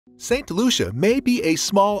Saint Lucia may be a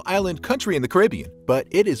small island country in the Caribbean, but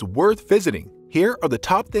it is worth visiting. Here are the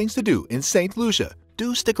top things to do in Saint Lucia.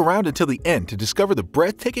 Do stick around until the end to discover the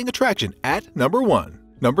breathtaking attraction at number 1.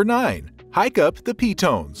 Number 9. Hike up the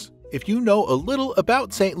Pitones. If you know a little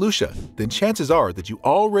about Saint Lucia, then chances are that you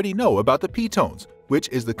already know about the Pitones, which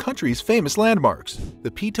is the country's famous landmarks. The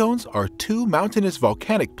Pitones are two mountainous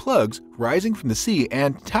volcanic plugs rising from the sea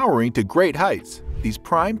and towering to great heights. These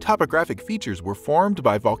prime topographic features were formed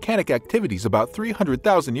by volcanic activities about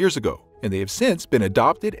 300,000 years ago, and they have since been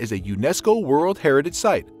adopted as a UNESCO World Heritage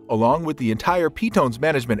Site, along with the entire Pitones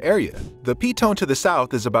Management Area. The Pitone to the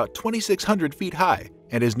south is about 2,600 feet high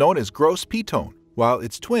and is known as Gross Pitone, while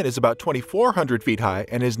its twin is about 2,400 feet high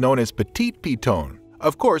and is known as Petite Pitone.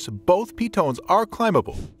 Of course, both Pitones are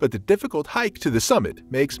climbable, but the difficult hike to the summit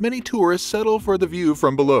makes many tourists settle for the view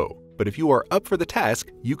from below. But if you are up for the task,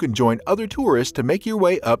 you can join other tourists to make your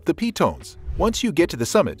way up the Pitones. Once you get to the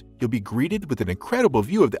summit, you'll be greeted with an incredible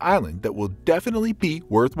view of the island that will definitely be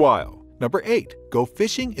worthwhile. Number 8. Go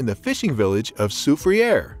fishing in the fishing village of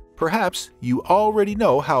Souvenirs. Perhaps you already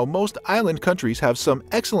know how most island countries have some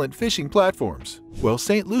excellent fishing platforms. Well,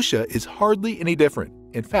 St. Lucia is hardly any different.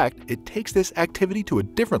 In fact, it takes this activity to a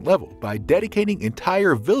different level by dedicating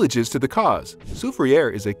entire villages to the cause.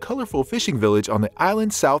 Souvenirs is a colorful fishing village on the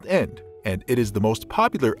island's south end, and it is the most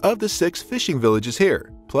popular of the 6 fishing villages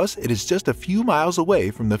here. Plus, it is just a few miles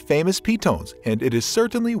away from the famous Pitones, and it is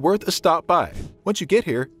certainly worth a stop by. Once you get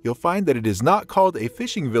here, you'll find that it is not called a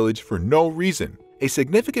fishing village for no reason. A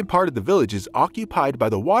significant part of the village is occupied by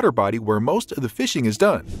the water body where most of the fishing is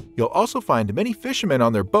done. You'll also find many fishermen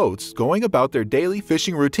on their boats going about their daily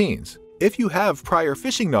fishing routines. If you have prior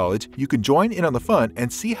fishing knowledge, you can join in on the fun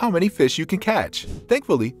and see how many fish you can catch.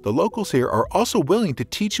 Thankfully, the locals here are also willing to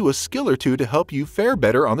teach you a skill or two to help you fare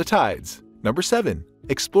better on the tides. Number 7.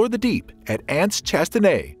 Explore the deep at Anse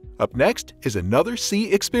Chastanet. Up next is another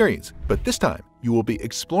sea experience, but this time you will be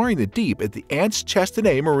exploring the deep at the Anse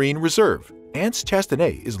Chastanet Marine Reserve. Anse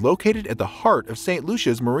Chastanet is located at the heart of St.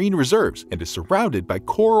 Lucia's marine reserves and is surrounded by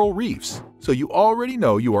coral reefs. So you already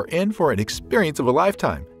know you are in for an experience of a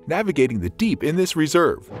lifetime, navigating the deep in this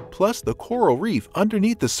reserve. Plus, the coral reef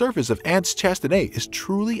underneath the surface of Anse Chastanet is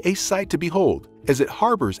truly a sight to behold, as it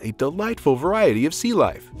harbors a delightful variety of sea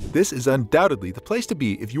life. This is undoubtedly the place to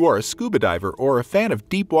be if you are a scuba diver or a fan of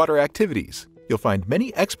deep water activities. You'll find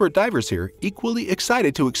many expert divers here equally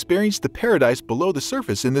excited to experience the paradise below the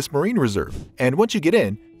surface in this marine reserve. And once you get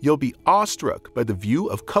in, you'll be awestruck by the view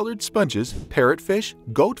of colored sponges, parrotfish,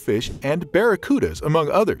 goatfish, and barracudas, among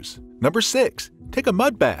others. Number 6. Take a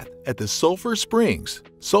mud bath at the Sulphur Springs.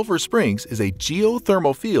 Sulphur Springs is a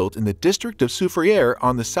geothermal field in the district of Souvenirs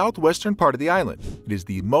on the southwestern part of the island. It is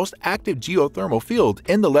the most active geothermal field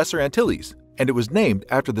in the Lesser Antilles, and it was named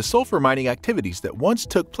after the sulfur mining activities that once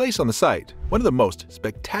took place on the site. One of the most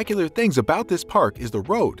spectacular things about this park is the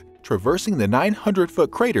road traversing the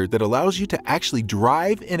 900-foot crater that allows you to actually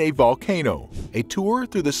drive in a volcano. A tour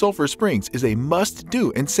through the Sulphur Springs is a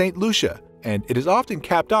must-do in St. Lucia, and it is often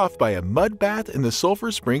capped off by a mud bath in the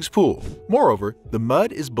Sulphur Springs pool. Moreover, the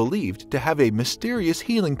mud is believed to have a mysterious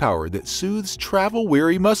healing power that soothes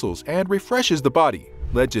travel-weary muscles and refreshes the body.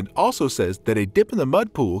 Legend also says that a dip in the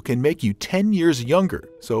mud pool can make you 10 years younger,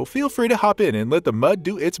 so feel free to hop in and let the mud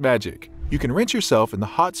do its magic. You can rinse yourself in the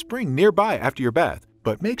hot spring nearby after your bath,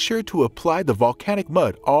 but make sure to apply the volcanic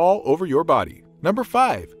mud all over your body. Number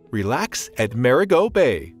 5. Relax at Marigot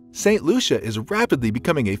Bay. St. Lucia is rapidly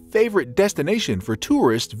becoming a favorite destination for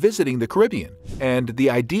tourists visiting the Caribbean, and the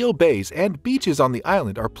ideal bays and beaches on the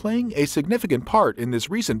island are playing a significant part in this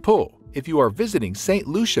recent pull. If you are visiting St.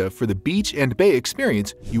 Lucia for the beach and bay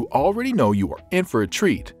experience, you already know you are in for a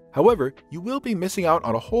treat. However, you will be missing out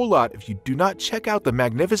on a whole lot if you do not check out the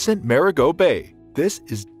magnificent Marigot Bay. This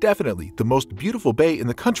is definitely the most beautiful bay in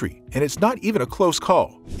the country, and it's not even a close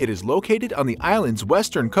call. It is located on the island's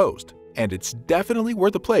western coast, and it's definitely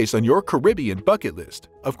worth a place on your Caribbean bucket list.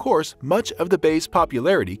 Of course, much of the bay's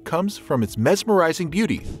popularity comes from its mesmerizing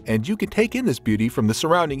beauty, and you can take in this beauty from the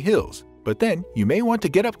surrounding hills. But then, you may want to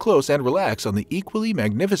get up close and relax on the equally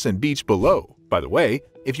magnificent beach below. By the way,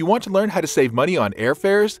 if you want to learn how to save money on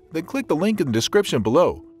airfares, then click the link in the description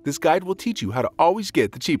below. This guide will teach you how to always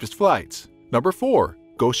get the cheapest flights. Number 4.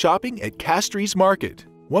 Go shopping at Castries Market.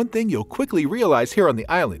 One thing you'll quickly realize here on the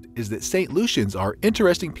island is that St. Lucians are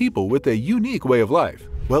interesting people with a unique way of life.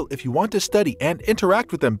 Well, if you want to study and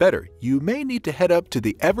interact with them better, you may need to head up to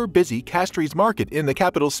the ever-busy Castries Market in the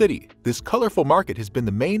capital city. This colorful market has been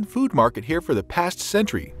the main food market here for the past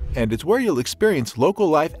century, and it's where you'll experience local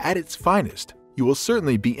life at its finest. You will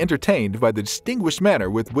certainly be entertained by the distinguished manner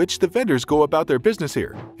with which the vendors go about their business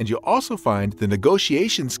here, and you'll also find the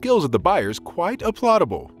negotiation skills of the buyers quite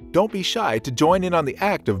applaudable. Don't be shy to join in on the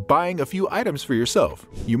act of buying a few items for yourself.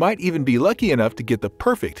 You might even be lucky enough to get the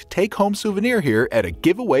perfect take-home souvenir here at a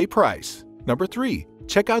giveaway price. Number 3.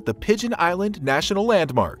 Check out the Pigeon Island National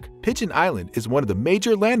Landmark. Pigeon Island is one of the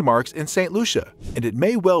major landmarks in Saint Lucia, and it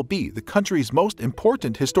may well be the country's most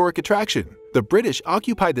important historic attraction. The British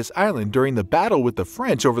occupied this island during the battle with the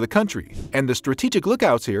French over the country, and the strategic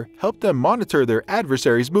lookouts here helped them monitor their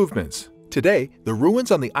adversaries' movements. Today, the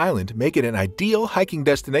ruins on the island make it an ideal hiking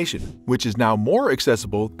destination, which is now more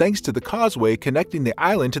accessible thanks to the causeway connecting the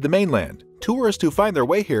island to the mainland. Tourists who find their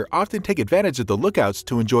way here often take advantage of the lookouts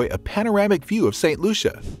to enjoy a panoramic view of Saint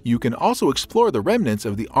Lucia. You can also explore the remnants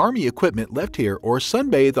of the army equipment left here or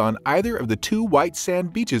sunbathe on either of the 2 white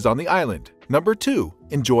sand beaches on the island. Number 2.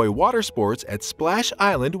 Enjoy water sports at Splash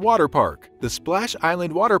Island Water Park. The Splash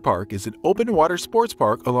Island Water Park is an open water sports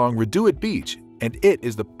park along Reduit Beach, and it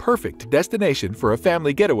is the perfect destination for a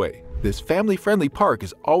family getaway. This family-friendly park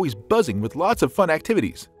is always buzzing with lots of fun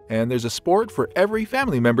activities, and there's a sport for every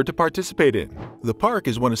family member to participate in. The park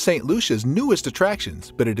is one of St. Lucia's newest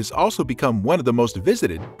attractions, but it has also become one of the most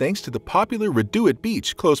visited thanks to the popular Reduit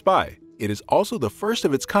Beach close by. It is also the first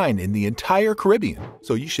of its kind in the entire Caribbean,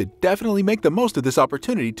 so you should definitely make the most of this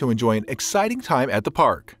opportunity to enjoy an exciting time at the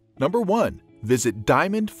park. Number 1. Visit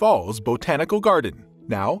Diamond Falls Botanical Garden.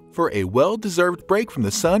 Now, for a well-deserved break from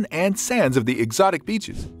the sun and sands of the exotic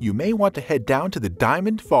beaches, you may want to head down to the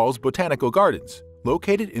Diamond Falls Botanical Gardens.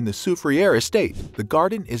 Located in the Soufriere Estate, the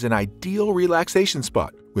garden is an ideal relaxation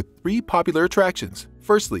spot with 3 popular attractions.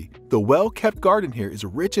 Firstly, the well-kept garden here is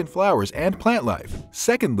rich in flowers and plant life.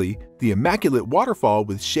 Secondly, the immaculate waterfall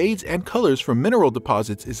with shades and colors from mineral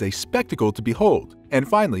deposits is a spectacle to behold. And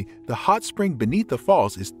finally, the hot spring beneath the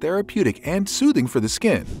falls is therapeutic and soothing for the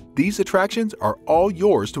skin. These attractions are all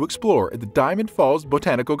yours to explore at the Diamond Falls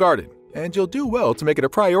Botanical Garden, and you'll do well to make it a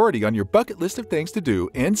priority on your bucket list of things to do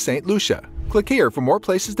in St. Lucia. Click here for more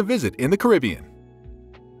places to visit in the Caribbean.